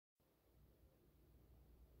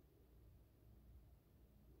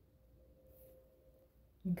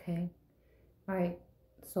Okay. All right.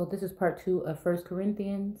 So this is part 2 of First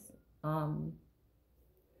Corinthians.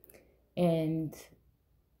 And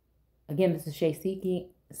again, this is Shay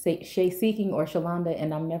Seeking or Shalonda,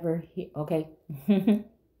 and I'm never here. Okay.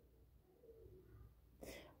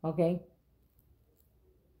 Okay.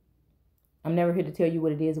 I'm never here to tell you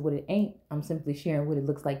what it is or what it ain't. I'm simply sharing what it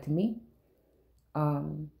looks like to me.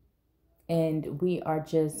 Um, and we are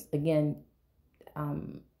just, again,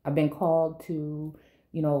 I've been called to,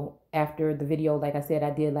 after the video, like I said, I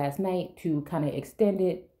did last night, to kind of extend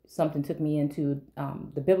it. Something took me into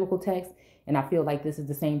the biblical text. And I feel like this is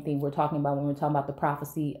the same thing we're talking about when we're talking about the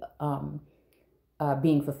prophecy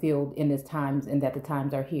being fulfilled in this times, and that the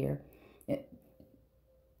times are here.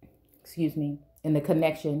 Excuse me. And the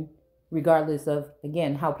connection, regardless of,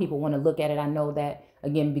 again, how people want to look at it. I know that,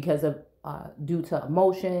 again, because of due to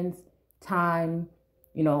emotions, time,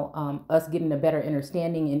 us getting a better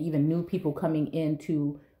understanding, and even new people coming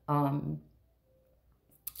into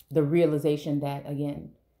the realization that, again,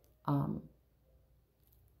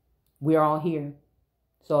 we're all here.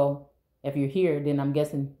 So if you're here, then I'm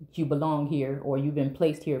guessing you belong here, or you've been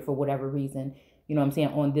placed here for whatever reason, you know what I'm saying,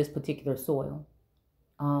 on this particular soil.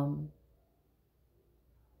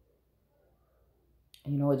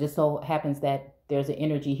 It just so happens that there's an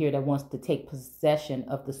energy here that wants to take possession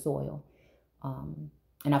of the soil.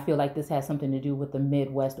 And I feel like this has something to do with the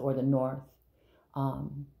Midwest or the North.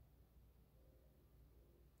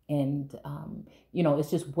 It's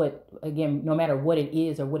just what, again, no matter what it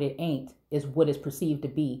is or what it ain't, is what it's perceived to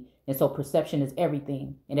be. And so perception is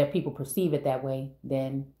everything. And if people perceive it that way,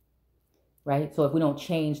 then, right? So if we don't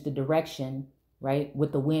change the direction, right,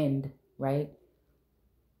 with the wind, right?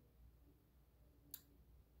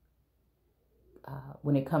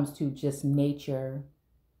 When it comes to just nature,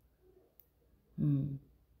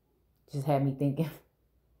 just had me thinking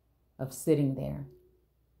of sitting there.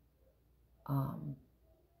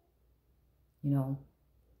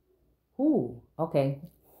 Okay.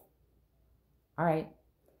 All right.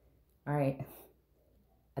 I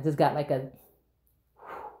just got like a,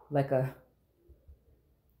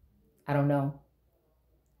 I don't know.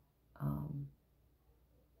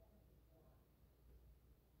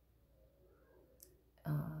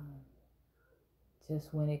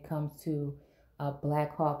 Just when it comes to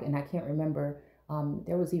Black Hawk, and I can't remember,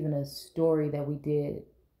 there was even a story that we did.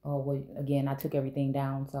 Oh, well, again, I took everything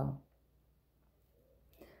down, so.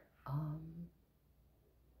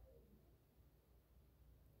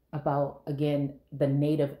 About, again, the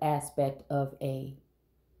native aspect of a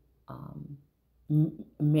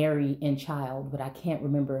Mary and child, but I can't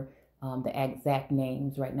remember the exact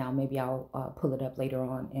names right now. Maybe I'll pull it up later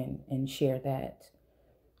on and share that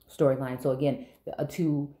storyline. So again,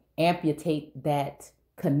 to amputate that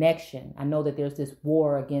connection, I know that there's this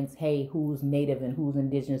war against, hey, who's native and who's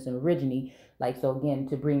indigenous and origine. So again,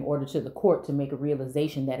 to bring order to the court, to make a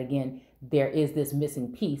realization that, again, there is this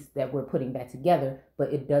missing piece that we're putting back together,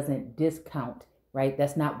 but it doesn't discount, right?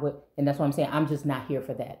 That's not what, and that's what I'm saying. I'm just not here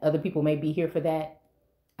for that. Other people may be here for that.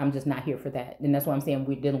 I'm just not here for that. And that's why I'm saying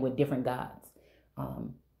we're dealing with different gods,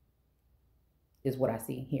 is what I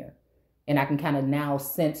see here. And I can kind of now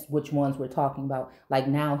sense which ones we're talking about. Like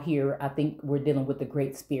now here, I think we're dealing with the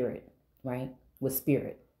Great Spirit, right? With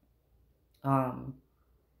spirit.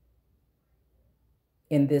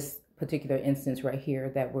 In this particular instance right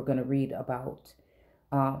here that we're going to read about.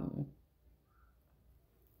 And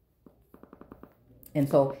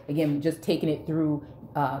so, again, just taking it through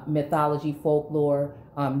mythology, folklore,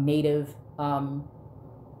 native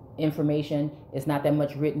information. It's not that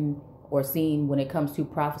much written or seen when it comes to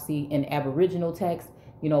prophecy in Aboriginal text,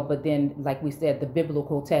 but then, like we said, the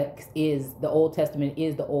biblical text is, the Old Testament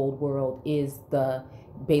is the old world, is the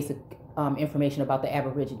basic information about the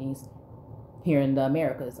Aborigines here in the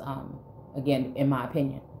Americas, again, in my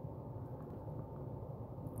opinion.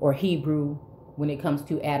 Or Hebrew, when it comes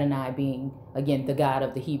to Adonai being, again, the God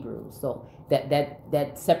of the Hebrews. So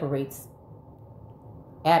that separates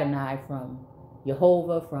Adonai from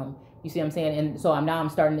Jehovah, from, you see what I'm saying? And so I'm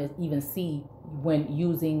starting to even see when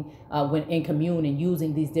using, when in commune and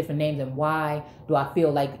using these different names, and why do I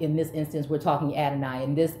feel like in this instance we're talking Adonai,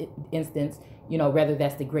 in this instance, rather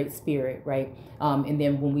that's the Great Spirit, right? And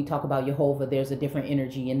then when we talk about Jehovah, there's a different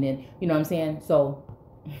energy, and then, you know what I'm saying? So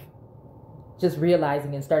just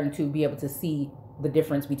realizing and starting to be able to see the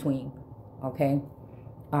difference between, okay?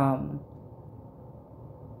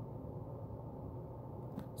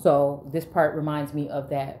 So this part reminds me of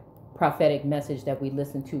that prophetic message that we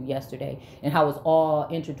listened to yesterday, and how it's all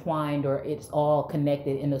intertwined, or it's all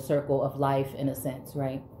connected in a circle of life, in a sense,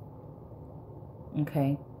 right?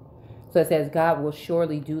 Okay. So it says, God will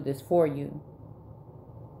surely do this for you.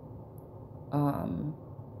 For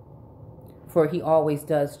he always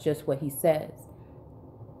does just what he says.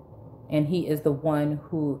 And he is the one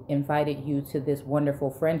who invited you to this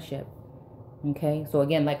wonderful friendship. Okay, so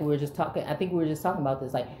again, like we were just talking, I think we were just talking about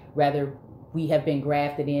this, like rather we have been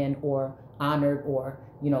grafted in or honored or,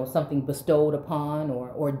 you know, something bestowed upon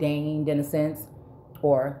or ordained in a sense,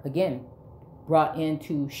 or again, brought in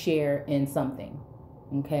to share in something.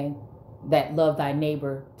 Okay, that love thy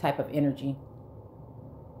neighbor type of energy.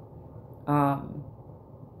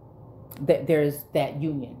 That there's that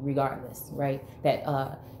union regardless, right? That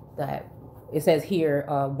it says here,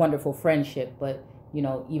 wonderful friendship, but you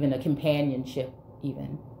know, even a companionship,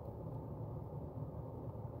 even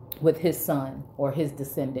with his son or his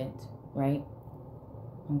descendant, right?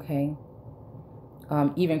 Okay.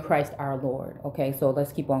 Even Christ our Lord. Okay, so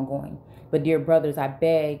let's keep on going. But dear brothers, I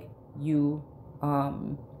beg you,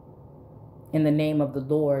 in the name of the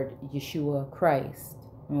Lord Yeshua Christ.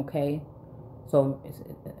 Okay. So,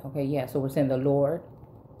 okay, yeah. So we're saying the Lord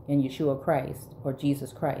and Yeshua Christ or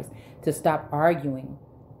Jesus Christ to stop arguing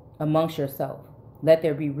amongst yourself. Let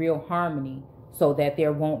there be real harmony so that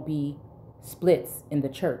there won't be splits in the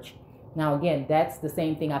church. Now, again, that's the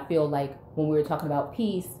same thing I feel like when we were talking about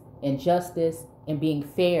peace and justice and being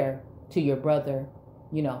fair to your brother,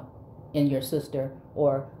 you know, and your sister,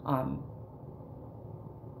 or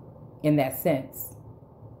in that sense,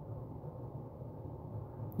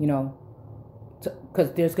 you know,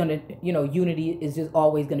 because there's going to, you know, unity is just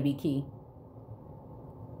always going to be key.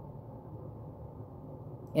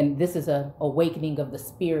 And this is a awakening of the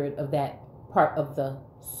spirit of that part of the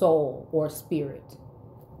soul or spirit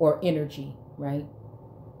or energy, right?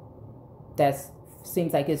 That's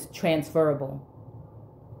seems like it's transferable.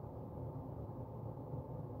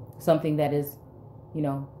 Something that is, you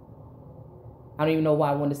know, I don't even know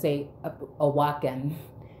why I want to say awaken,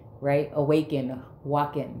 right? Awaken,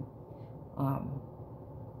 waken.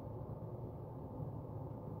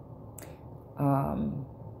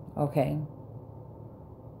 Okay.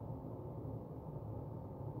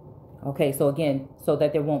 Okay, so again, so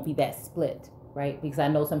that there won't be that split, right? Because I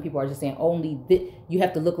know some people are just saying only you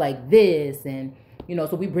have to look like this, and you know,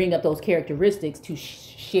 so we bring up those characteristics to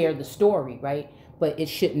share the story, right? But it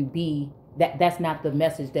shouldn't be that. That's not the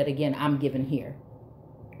message that again I'm giving here,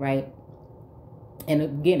 right? And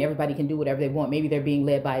again, everybody can do whatever they want. Maybe they're being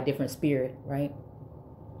led by a different spirit, right?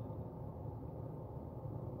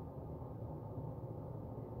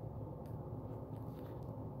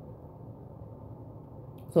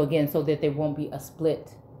 So again, so that there won't be a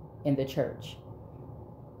split in the church,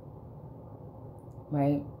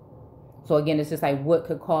 right? So again, it's just like what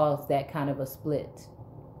could cause that kind of a split?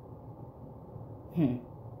 And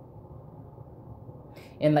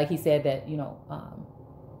like he said that, you know,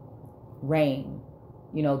 rain,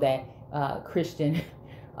 you know, that Christian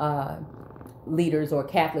leaders or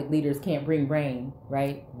Catholic leaders can't bring rain,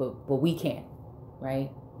 right? But we can, right?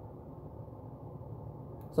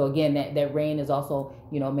 So again, that rain is also,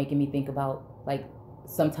 you know, making me think about like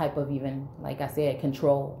some type of even, like I said,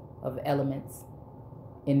 control of elements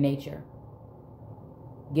in nature,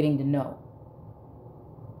 getting to know.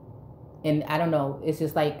 And I don't know, it's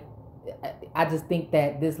just like, I just think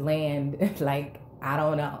that this land, like, I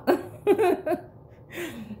don't know.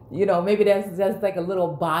 You know, maybe that's just like a little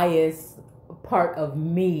biased part of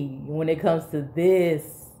me when it comes to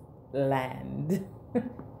this land.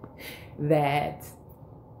 That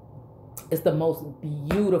it's the most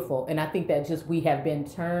beautiful. And I think that just we have been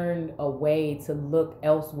turned away to look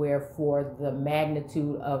elsewhere for the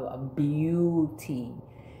magnitude of beauty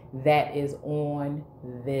that is on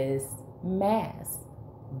this mass.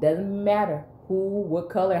 Doesn't matter who, what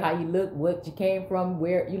color, how you look, what you came from,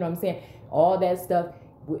 where, you know what I'm saying? All that stuff.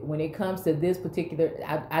 When it comes to this particular,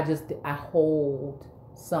 I hold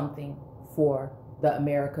something for the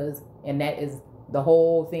Americas. And that is the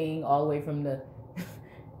whole thing, all the way from the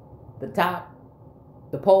top,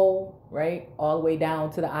 the pole, right, all the way down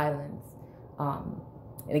to the islands. And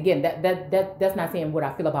again, that's not saying what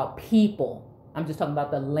I feel about people. I'm just talking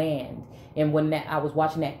about the land. And when I was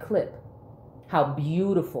watching that clip, how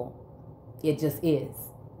beautiful it just is,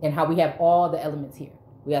 and how we have all the elements here.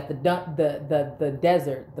 We have the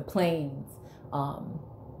desert, the plains,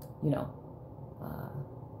 you know,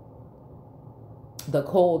 the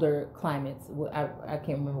colder climates. I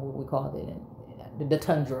can't remember what we called it. The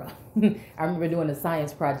tundra. I remember doing a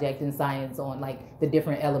science project in science on like the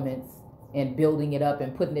different elements and building it up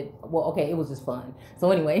and putting it, well, okay, it was just fun.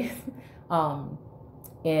 So anyway,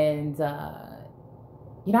 and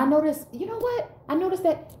you know, I noticed, you know what? I noticed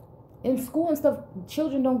that in school and stuff,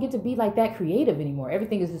 children don't get to be like that creative anymore.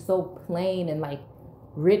 Everything is just so plain and like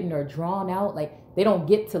written or drawn out. Like they don't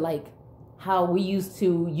get to like how we used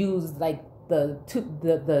to use like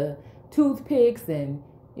the toothpicks and,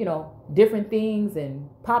 you know, different things and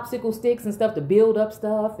popsicle sticks and stuff to build up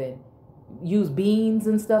stuff, and use beans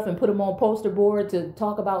and stuff and put them on poster board to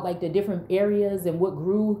talk about like the different areas and what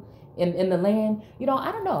grew in the land. You know,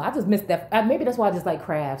 I don't know. I just miss that. Maybe that's why I just like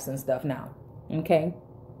crafts and stuff now. Okay.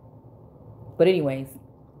 But anyways.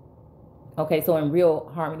 Okay, so in real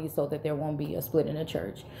harmony, so that there won't be a split in the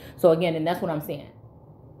church. So again, and that's what I'm saying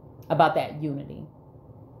about that unity.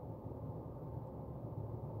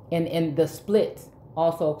 And the split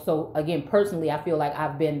also. So again, personally, I feel like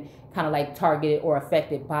I've been kind of like targeted or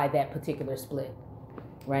affected by that particular split,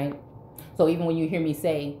 right? So even when you hear me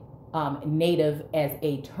say native as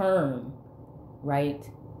a term, right,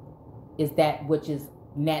 is that which is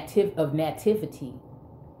nativity,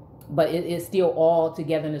 but it is still all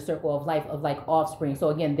together in the circle of life of like offspring. So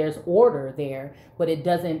again, there's order there, but it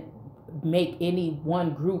doesn't make any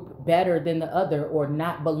one group better than the other or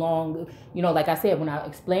not belong. You know, like I said, when I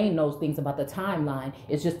explain those things about the timeline,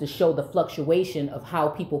 it's just to show the fluctuation of how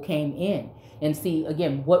people came in and see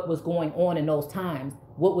again what was going on in those times,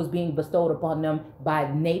 what was being bestowed upon them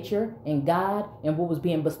by nature and God, and what was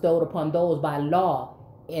being bestowed upon those by law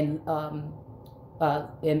and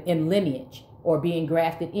in lineage, or being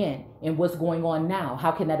grafted in, and what's going on now.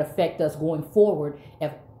 How can that affect us going forward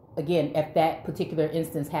if that particular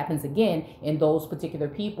instance happens again, and those particular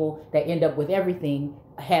people that end up with everything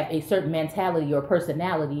have a certain mentality or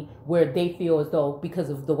personality where they feel as though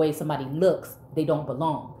because of the way somebody looks, they don't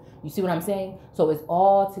belong. You see what I'm saying? So it's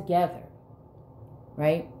all together,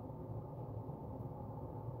 right?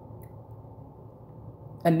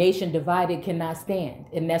 A nation divided cannot stand,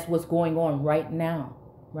 and that's what's going on right now,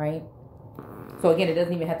 right? So again, it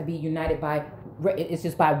doesn't even have to be united by, it's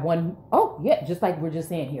just by one, just like we're just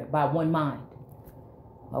saying here, by one mind.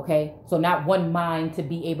 Okay? So not one mind to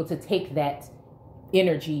be able to take that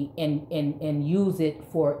energy and use it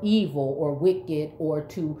for evil or wicked, or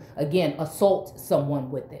to, again, assault someone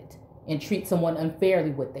with it and treat someone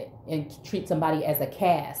unfairly with it and treat somebody as a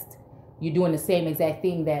caste. You're doing the same exact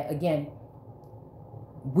thing that, again,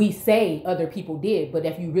 we say other people did, but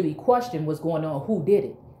if you really question what's going on, who did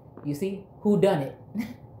it? You see? Who done it?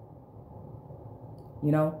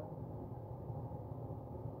 You know?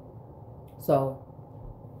 So,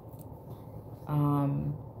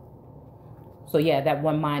 yeah, that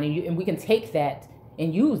one mind, and we can take that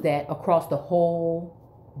and use that across the whole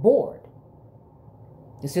board.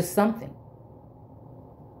 It's just something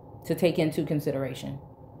to take into consideration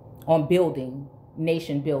on building,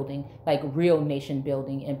 nation building, like real nation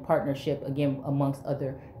building and partnership, again, amongst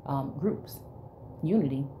other groups.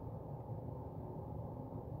 Unity.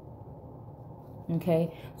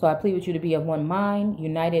 Okay, so I plead with you to be of one mind,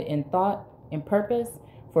 united in thought and purpose.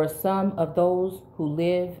 For some of those who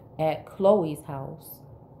live at Chloe's house,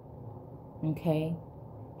 okay,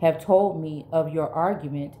 have told me of your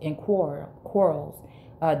argument and quarrels,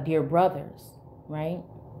 dear brothers, right?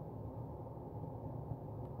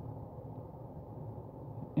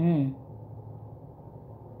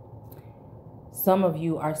 Some of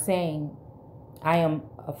you are saying, I am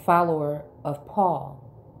a follower of Paul.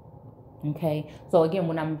 Okay, so again,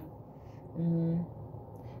 when I'm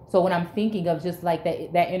thinking of just like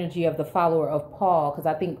that energy of the follower of Paul, because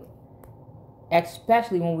I think,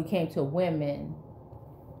 especially when we came to women,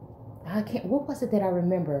 what was it that I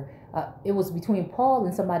remember? It was between Paul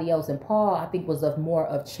and somebody else, and Paul, I think, was more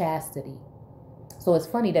of chastity. So it's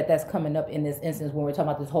funny that that's coming up in this instance when we're talking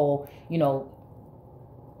about this whole, you know,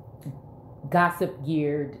 gossip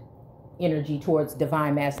geared energy towards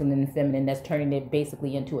divine masculine and feminine, that's turning it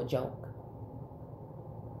basically into a joke.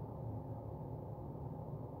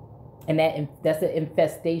 And that's an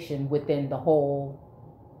infestation within the whole,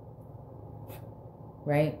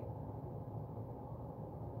 right,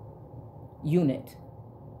 unit.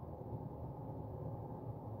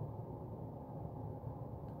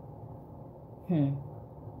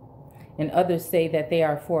 And others say that they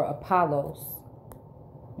are for Apollos,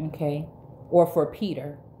 okay, or for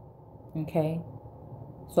Peter, okay.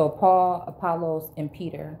 So Paul, Apollos, and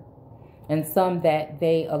Peter. And some that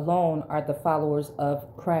they alone are the followers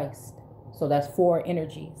of Christ. So that's 4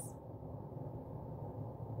 energies.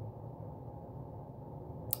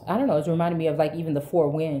 I don't know, it's reminding me of like even the 4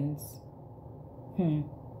 winds.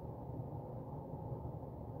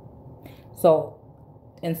 So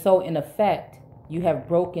in effect, you have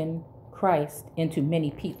broken Christ into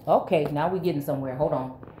many pieces. Okay, now we're getting somewhere. Hold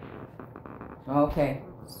on. Okay.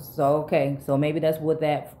 So maybe that's what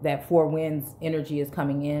that 4 winds energy is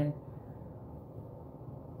coming in.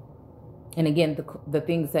 And again, the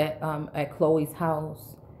things at Chloe's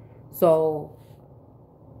house. So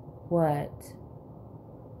what?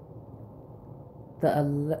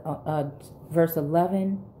 Verse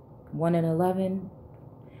 11, 1 and 11,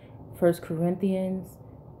 1 Corinthians.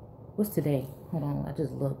 What's today? Hold on, I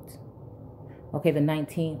just looked. Okay, the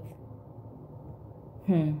 19th.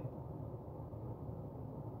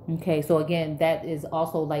 Okay, so again, that is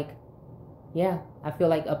also like, yeah, I feel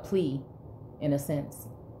like a plea in a sense.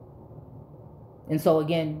 And so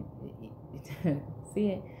again, see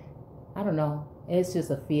it? I don't know. It's just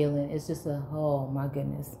a feeling. It's just oh my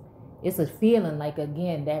goodness. It's a feeling like,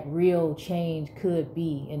 again, that real change could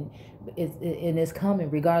be. And it's coming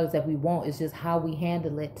regardless if we won't. It's just how we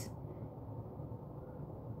handle it.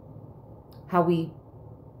 How we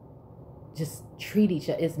just treat each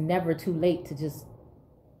other. It's never too late to just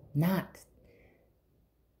not.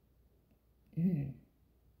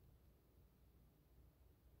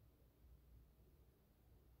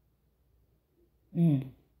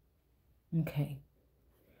 Okay.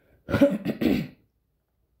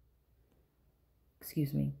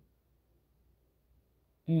 Excuse me.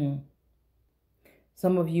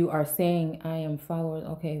 Some of you are saying, I am followers.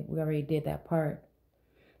 Okay, we already did that part.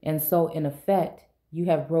 And so in effect, you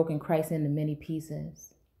have broken Christ into many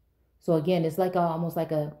pieces. So again, it's like almost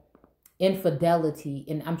like a infidelity.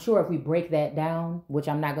 And I'm sure if we break that down, which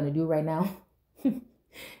I'm not going to do right now,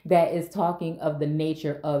 that is talking of the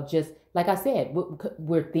nature of just, like I said,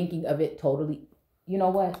 we're thinking of it totally. You know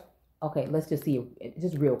what? Okay, let's just see it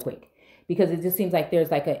just real quick. Because it just seems like there's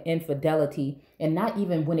like an infidelity, and not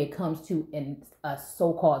even when it comes to a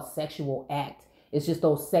so-called sexual act. It's just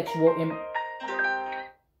those sexual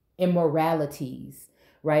immoralities,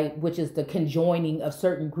 right? Which is the conjoining of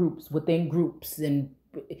certain groups within groups, and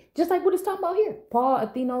just like what it's talking about here. Paul,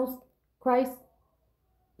 Athenos, Christ.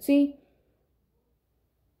 See?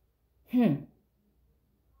 You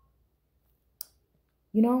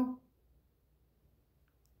know?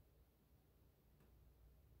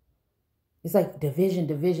 It's like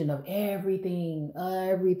division of everything,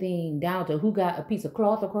 down to who got a piece of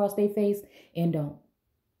cloth across their face and don't.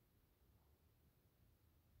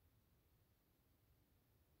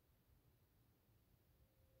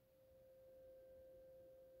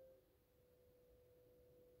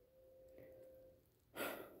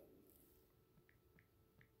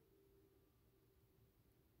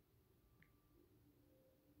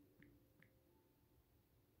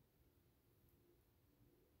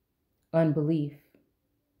 Unbelief,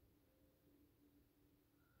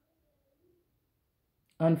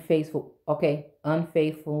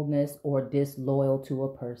 unfaithfulness or disloyal to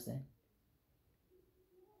a person,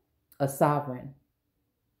 a sovereign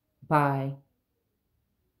by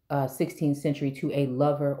 16th century to a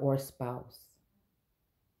lover or spouse.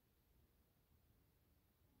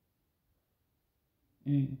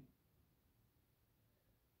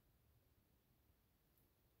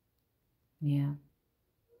 Yeah.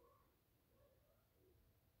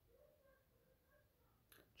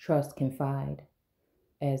 Trust, confide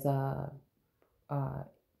as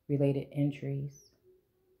related entries.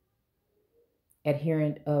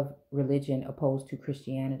 Adherent of religion opposed to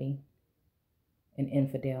Christianity. An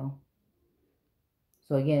infidel.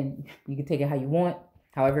 So again, you can take it how you want,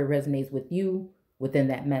 however it resonates with you within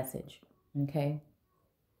that message. Okay.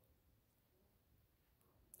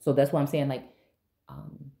 So that's why I'm saying, like,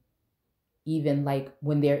 even like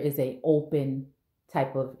when there is a open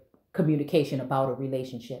type of communication about a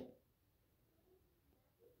relationship,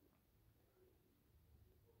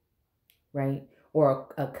 right? Or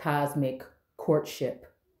a cosmic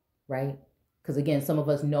courtship, right? Because again, some of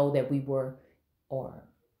us know that we were or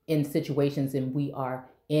in situations and we are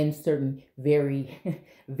in certain very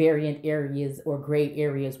variant areas or gray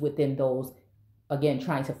areas within those, again,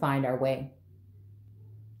 trying to find our way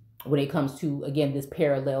when it comes to, again, this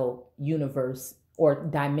parallel universe or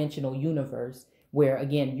dimensional universe where,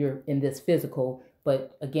 again, you're in this physical,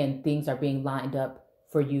 but again, things are being lined up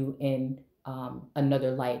for you in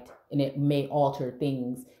another light, and it may alter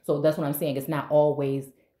things. So that's what I'm saying. It's not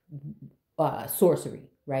always sorcery,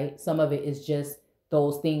 right? Some of it is just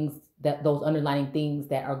those things, that those underlying things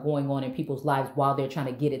that are going on in people's lives while they're trying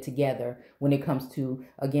to get it together when it comes to,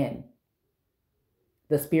 again,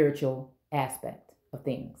 the spiritual aspect of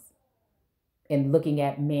things. And looking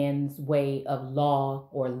at man's way of law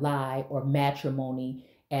or lie or matrimony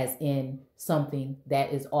as in something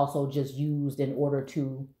that is also just used in order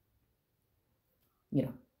to, you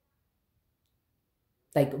know,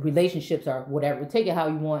 like relationships are whatever. Take it how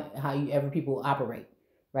you want, how you ever people operate,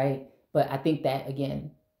 right? But I think that,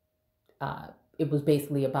 again, it was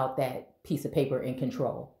basically about that piece of paper and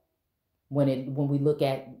control when we look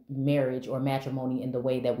at marriage or matrimony in the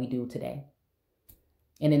way that we do today.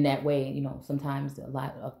 And in that way, you know, sometimes a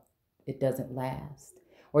lot of it doesn't last.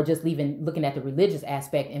 Or just even looking at the religious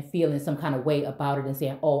aspect and feeling some kind of way about it and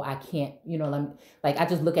saying, oh, I can't, like I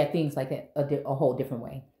just look at things like a whole different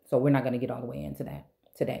way. So we're not going to get all the way into that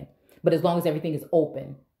today. But as long as everything is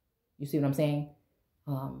open, you see what I'm saying?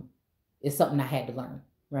 It's something I had to learn,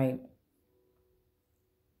 right?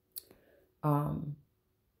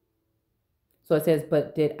 So it says,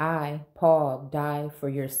 but did I, Paul, die for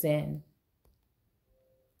your sin?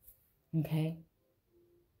 Okay.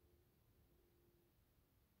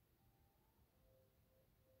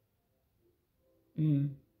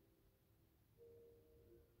 Mm.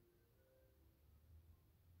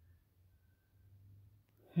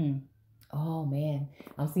 Hmm. Oh man,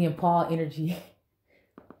 I'm seeing Paul energy.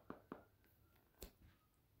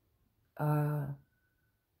 uh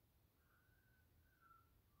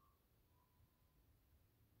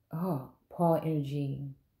oh, Paul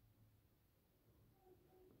energy.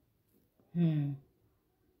 Hmm.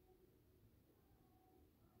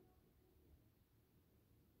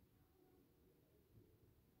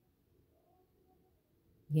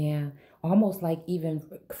 Yeah, almost like even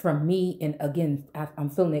from me, and again, I'm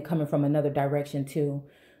feeling it coming from another direction too.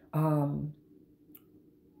 Um,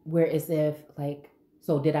 where it's if like,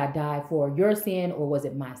 so did I die for your sin or was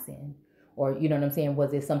it my sin? Or you know what I'm saying?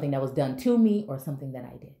 Was it something that was done to me or something that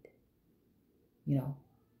I did? You know,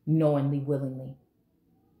 knowingly, willingly.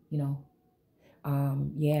 You know.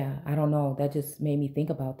 Yeah, I don't know. That just made me think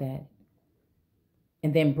about that.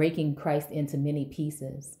 And then breaking Christ into many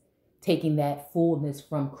pieces, taking that fullness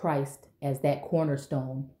from Christ as that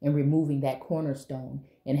cornerstone and removing that cornerstone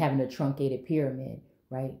and having a truncated pyramid,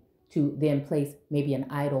 right? To then place maybe an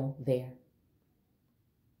idol there.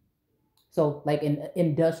 So, like an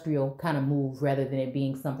industrial kind of move rather than it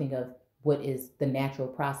being something of what is the natural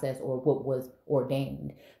process or what was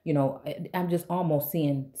ordained. I'm just almost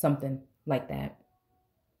seeing something like that.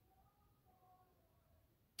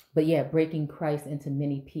 But yeah, breaking Christ into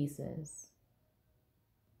many pieces.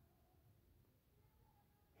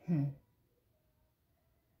 Hmm.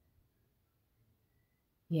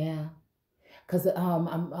 Yeah, because I'm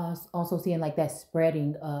also seeing like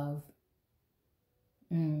mm,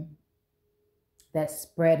 that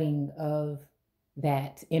spreading of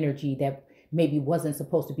that energy that maybe wasn't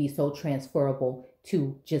supposed to be so transferable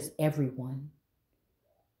to just everyone,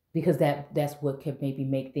 because that's what could maybe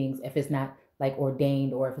make things, if it's not like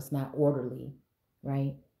ordained or if it's not orderly,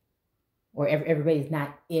 right? Or everybody's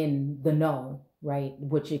not in the know, right?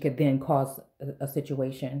 Which it could then cause a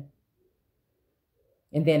situation.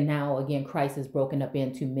 And then now again, Christ is broken up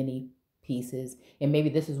into many pieces. And maybe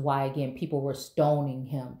this is why again people were stoning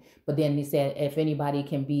him. But then he said, if anybody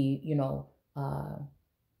can be,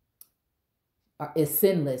 is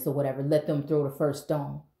sinless or whatever, let them throw the first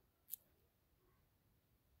stone.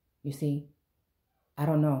 You see, I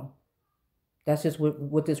don't know. That's just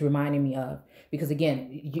what this reminded me of. Because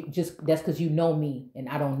again, just that's because you know me and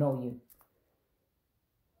I don't know you.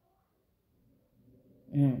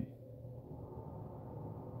 Mm.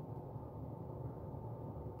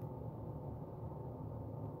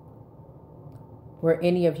 Were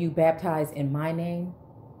any of you baptized in my name?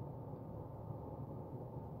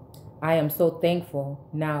 I am so thankful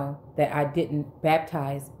now that I didn't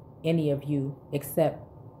baptize any of you except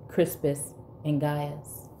Crispus and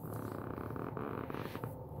Gaius.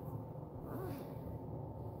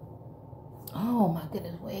 Oh my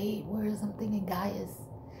goodness, wait, where is I'm thinking Gaius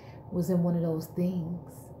was in one of those things.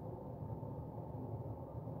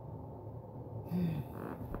 Hmm.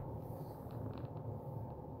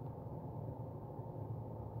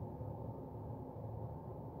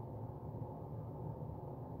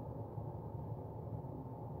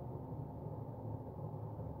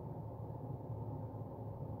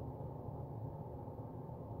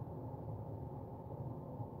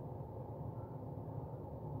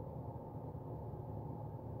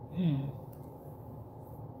 Hmm.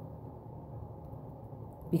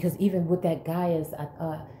 Because even with that Gaius,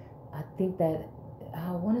 I think that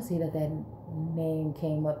I want to say that name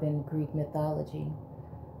came up in Greek mythology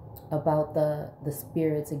about the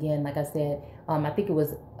spirits again. Like I said, I think it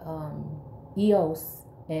was Eos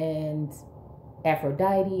and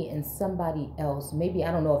Aphrodite and somebody else. Maybe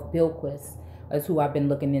I don't know if Bilquis is who I've been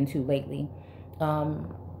looking into lately.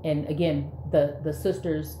 And again, the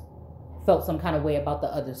sisters felt some kind of way about the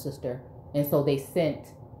other sister, and so they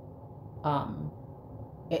sent. Um,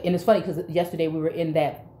 and it's funny because yesterday we were in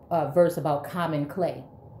that verse about common clay,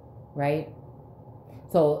 right?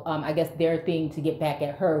 So I guess their thing to get back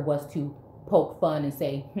at her was to poke fun and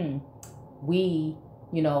say,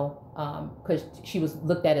 because she was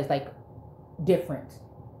looked at as like different,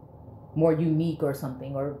 more unique or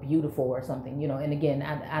something, or beautiful or something, you know. And again,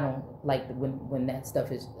 I don't like when that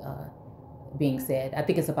stuff is being said. I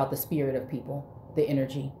think it's about the spirit of people, the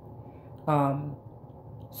energy.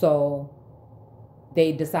 So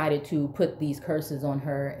they decided to put these curses on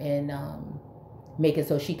her and make it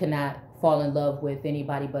so she could not fall in love with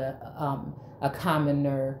anybody but a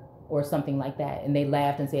commoner or something like that. And they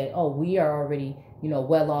laughed and said, oh, we are already, you know,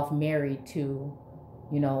 well off married to,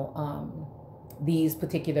 you know, these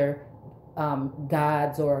particular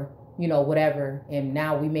gods, or, you know, whatever. And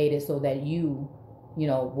now we made it so that you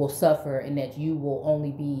know, will suffer, and that you will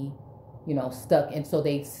only be, you know, stuck. And so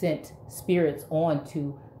they sent spirits on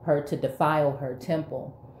to her to defile her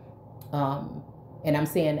temple. And I'm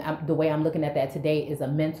saying, the way I'm looking at that today is a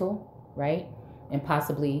mental, right? And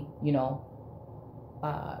possibly, you know,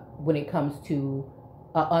 when it comes to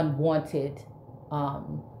unwanted,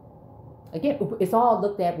 again, it's all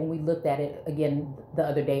looked at, when we looked at it again the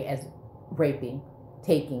other day, as raping,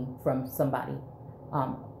 taking from somebody,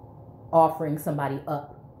 offering somebody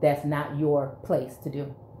up. That's not your place to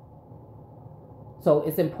do. So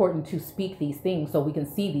it's important to speak these things so we can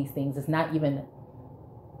see these things. It's not even,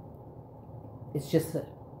 it's just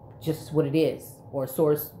what it is, or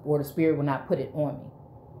source or the spirit will not put it on me.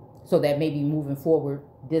 So that maybe moving forward,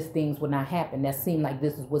 these things will not happen. That seemed like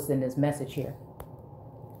this is what's in this message here.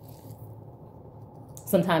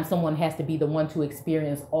 Sometimes someone has to be the one to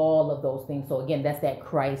experience all of those things. So again, that's that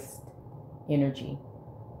Christ energy.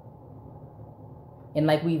 And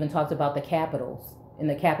like we even talked about the capitals and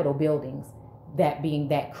the Capitol buildings, that being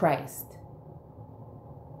that Christ.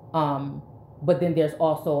 But then there's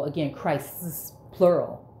also, again, Christ's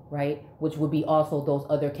plural, right? Which would be also those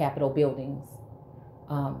other Capitol buildings.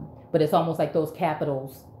 But it's almost like those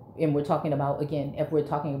capitals, and we're talking about, again, if we're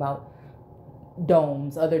talking about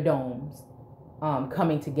domes, other domes,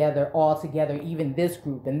 coming together, all together, even this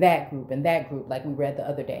group and that group and that group, like we read the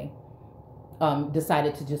other day,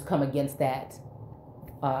 decided to just come against that.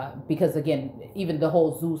 Because again, even the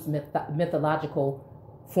whole Zeus mythological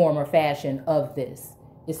form or fashion of this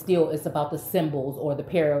is still, it's about the symbols or the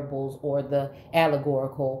parables or the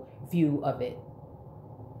allegorical view of it.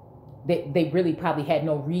 They really probably had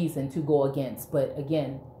no reason to go against, but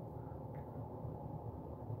again,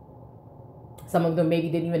 some of them maybe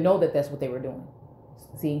didn't even know that that's what they were doing.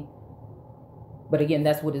 See? But again,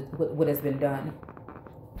 that's what has been done.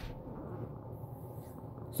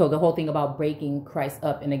 So the whole thing about breaking Christ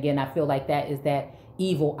up, and again, I feel like that is that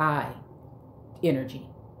evil eye energy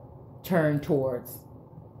turned towards,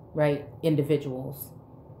 right, individuals.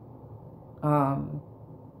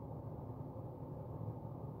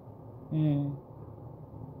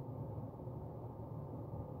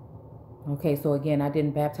 Okay, so again, I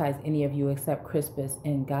didn't baptize any of you except Crispus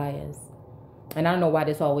and Gaius. And I don't know why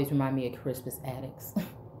this always reminds me of Crispus Attucks.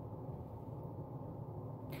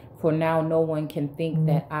 For now, no one can think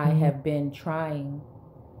that I have been trying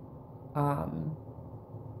to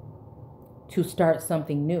start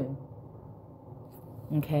something new.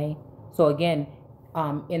 Okay, so again,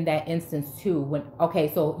 in that instance too,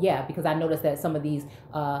 so yeah, because I noticed that some of these,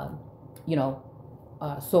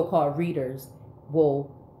 so-called readers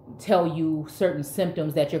will tell you certain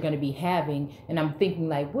symptoms that you're going to be having, and I'm thinking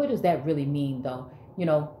like, what does that really mean though? You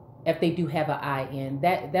know, if they do have an eye in,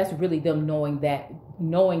 that's really them knowing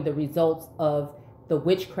the results of the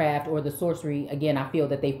witchcraft or the sorcery, again, I feel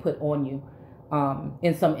that they put on you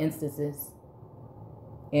in some instances.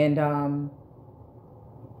 And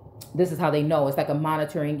this is how they know. It's like a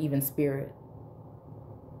monitoring even spirit.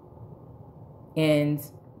 And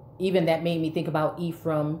even that made me think about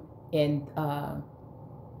Ephraim and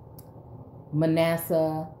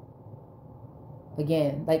Manasseh.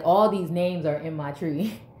 Again, like all these names are in my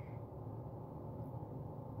tree.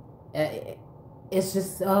 It's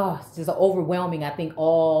just overwhelming. I think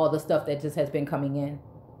all the stuff that just has been coming in.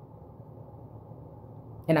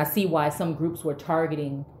 And I see why some groups were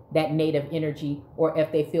targeting that native energy, or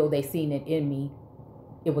if they feel they seen it in me,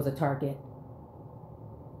 it was a target.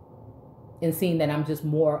 And seeing that I'm just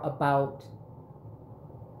more about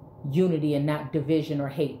unity and not division or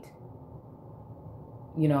hate.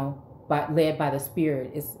 You know, led by the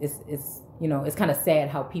Spirit. It's kind of sad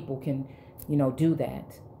how people can, do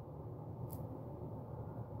that.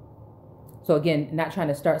 So again, not trying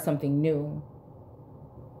to start something new.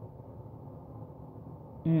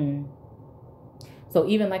 So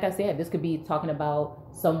even like I said, this could be talking about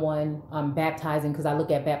someone baptizing, because I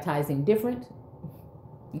look at baptizing different.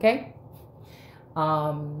 Okay.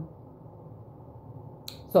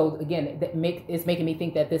 So again, it's making me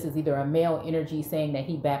think that this is either a male energy saying that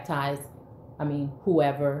he baptized,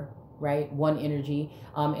 whoever, right? One energy.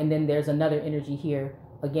 And then there's another energy here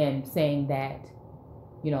again, saying that,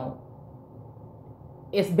 you know,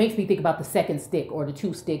 it makes me think about the second stick or the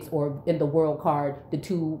two sticks, or in the world card, the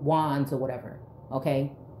two wands or whatever.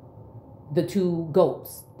 Okay. The two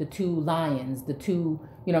goats, the two lions, the two,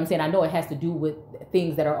 you know what I'm saying? I know it has to do with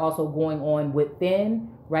things that are also going on within,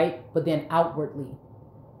 right? But then outwardly,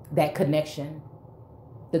 that connection,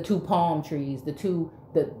 the two palm trees, the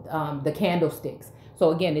candlesticks.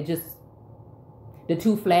 So again, it just, the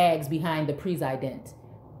two flags behind the president.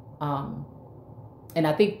 And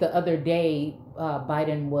I think the other day,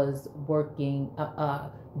 Biden was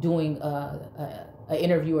doing an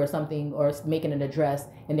interview or something, or making an address,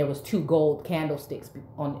 and there was two gold candlesticks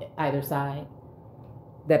on either side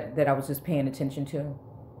that I was just paying attention to.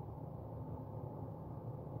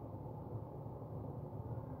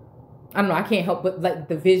 I don't know. I can't help but like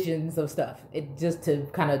the visions of stuff. It just to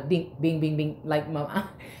kind of think, bing, like my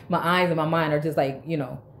eyes and my mind are just like, you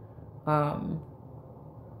know.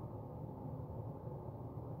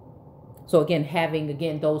 So again, having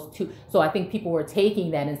those two. So I think people were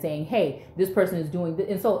taking that and saying, hey, this person is doing this.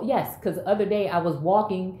 And so, yes, because the other day I was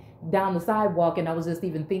walking down the sidewalk and I was just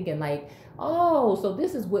even thinking like, oh, so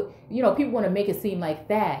this is what, you know, people want to make it seem like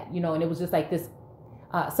that, you know, and it was just like this,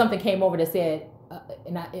 something came over that said,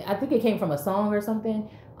 and I think it came from a song or something,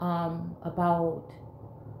 about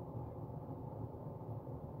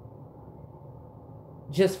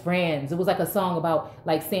just friends. It was like a song about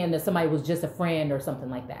like saying that somebody was just a friend or something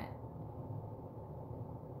like that.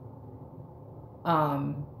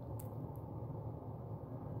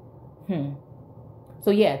 So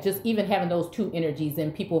yeah, just even having those two energies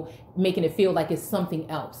and people making it feel like it's something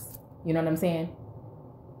else. You know what I'm saying?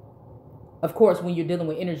 Of course, when you're dealing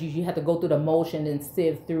with energies, you have to go through the motion and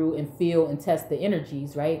sieve through and feel and test the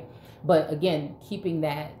energies, right? But again, keeping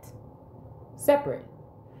that separate,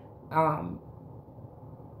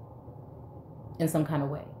 in some kind of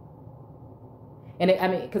way. And I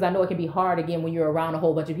mean, because I know it can be hard, again, when you're around a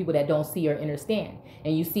whole bunch of people that don't see or understand.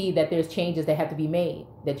 And you see that there's changes that have to be made,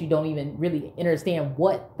 that you don't even really understand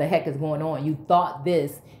what the heck is going on. You thought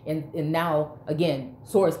this, and now, again,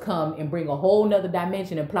 swords come and bring a whole nother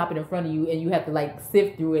dimension and plop it in front of you, and you have to like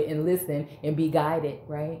sift through it and listen and be guided,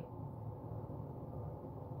 right?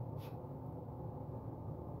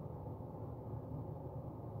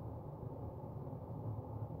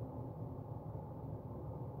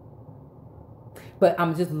 But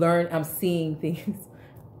I'm just I'm seeing things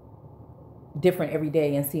different every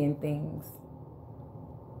day and seeing things.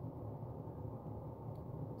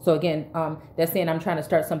 So again, that's saying I'm trying to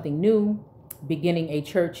start something new, beginning a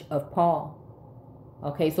church of Paul.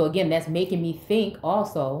 Okay, so again, that's making me think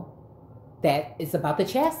also that it's about the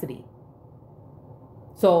chastity.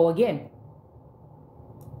 So again,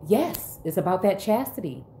 yes, it's about that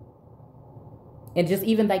chastity. And just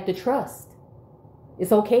even like the trust.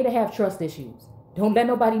 It's okay to have trust issues. Don't let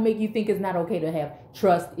nobody make you think it's not okay to have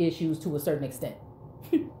trust issues to a certain extent.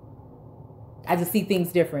 I just see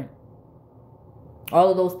things different.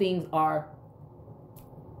 All of those things are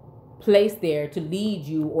placed there to lead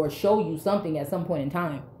you or show you something at some point in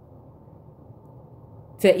time.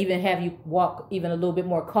 To even have you walk even a little bit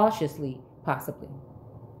more cautiously, possibly.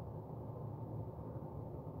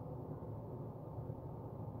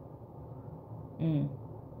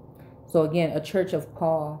 So again, a church of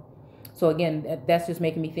Paul. So again, that's just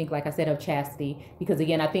making me think, like I said, of chastity. Because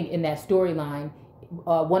again, I think in that storyline,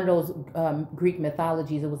 one of those Greek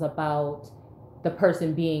mythologies, it was about the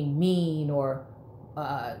person being mean, or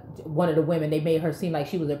one of the women, they made her seem like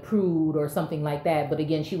she was a prude or something like that. But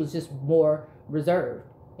again, she was just more reserved.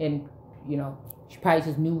 And, you know, she probably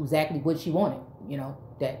just knew exactly what she wanted, you know,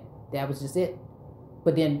 that was just it.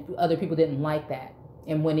 But then other people didn't like that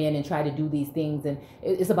and went in and tried to do these things. And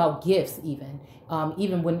it's about gifts even.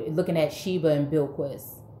 Even when looking at Sheba and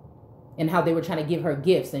Bilquis and how they were trying to give her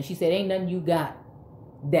gifts. And she said, ain't nothing you got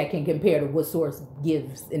that can compare to what Source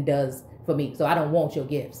gives and does for me. So I don't want your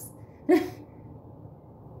gifts. You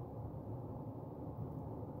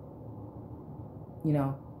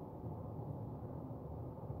know.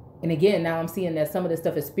 And again, now I'm seeing that some of this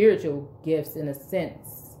stuff is spiritual gifts in a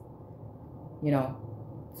sense. You know.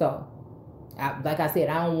 So, like I said,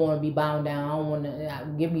 I don't want to be bound down. I don't want to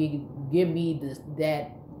give me this,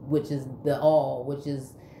 that which is the all, which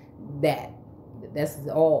is that. That's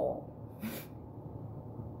all.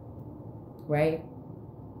 Right?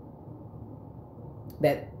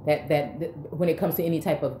 That when it comes to any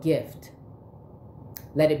type of gift,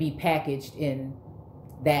 let it be packaged in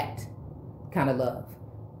that kind of love.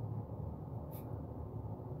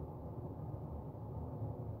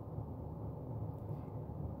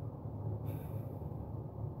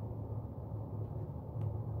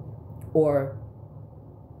 Or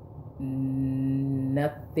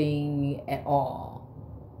nothing at all.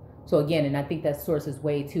 So again, and I think that source's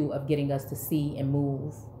way too of getting us to see and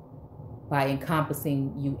move by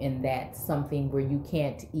encompassing you in that something where you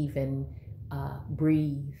can't even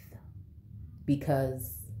breathe,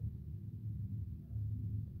 because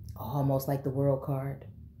almost like the world card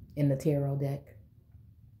in the tarot deck.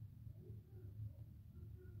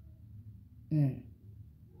 Mm.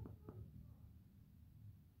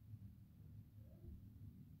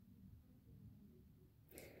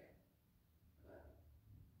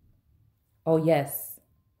 Oh, yes.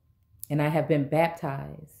 And I have been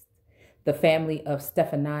baptized, the family of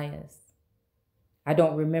Stephanias. I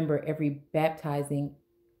don't remember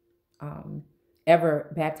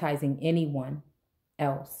ever baptizing anyone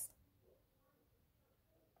else.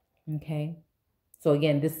 Okay. So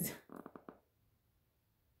again, this is,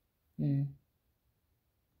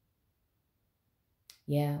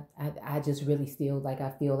 yeah, I just really still like,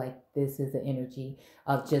 I feel like this is the energy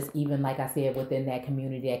of just, even like I said, within that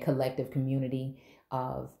community, that collective community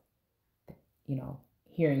of,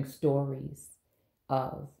 hearing stories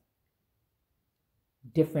of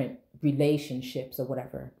different relationships or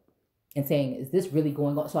whatever, and saying, is this really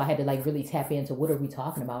going on? So I had to like really tap into, what are we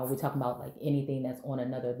talking about? Are we talking about like anything that's on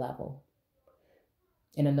another level,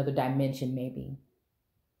 in another dimension maybe?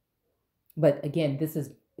 But again, it's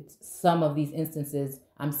some of these instances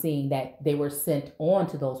I'm seeing that they were sent on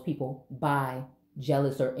to those people by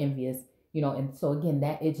jealous or envious, and so again,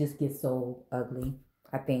 that it just gets so ugly.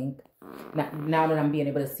 I think now that I'm being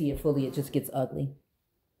able to see it fully, it just gets ugly.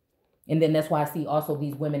 And then that's why I see also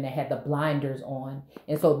these women that had the blinders on.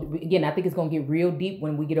 And so again, I think it's going to get real deep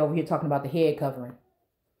when we get over here talking about the head covering.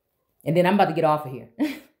 And then I'm about to get off of here.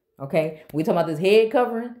 Okay? We talking about this head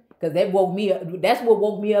covering, because that woke me up. That's what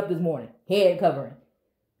woke me up this morning. Head covering.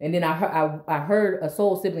 And then I heard a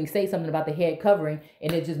soul sibling say something about the head covering,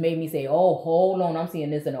 and it just made me say, oh, hold on, I'm seeing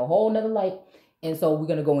this in a whole nother light. And so we're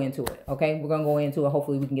going to go into it, okay? We're going to go into it.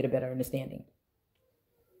 Hopefully we can get a better understanding.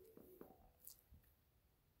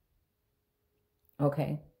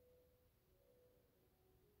 Okay.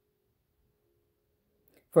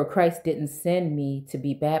 For Christ didn't send me to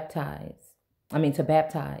baptize,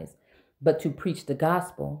 but to preach the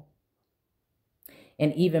gospel.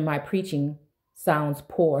 And even my preaching sounds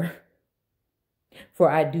poor, for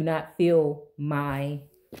I do not fill my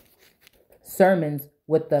sermons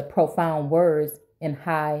with the profound words and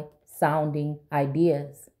high sounding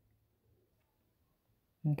ideas.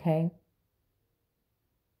 Okay.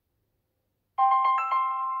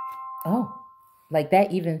 Oh, like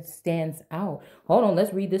that even stands out. Hold on,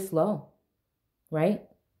 let's read this slow, right?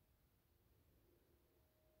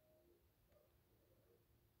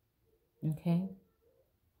 Okay.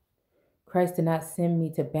 Christ did not send me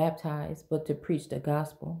to baptize, but to preach the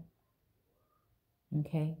gospel.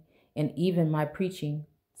 Okay. And even my preaching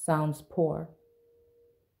sounds poor.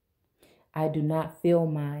 I do not fill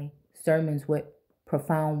my sermons with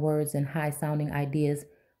profound words and high sounding ideas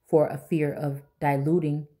for a fear of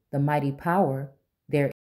diluting the mighty power there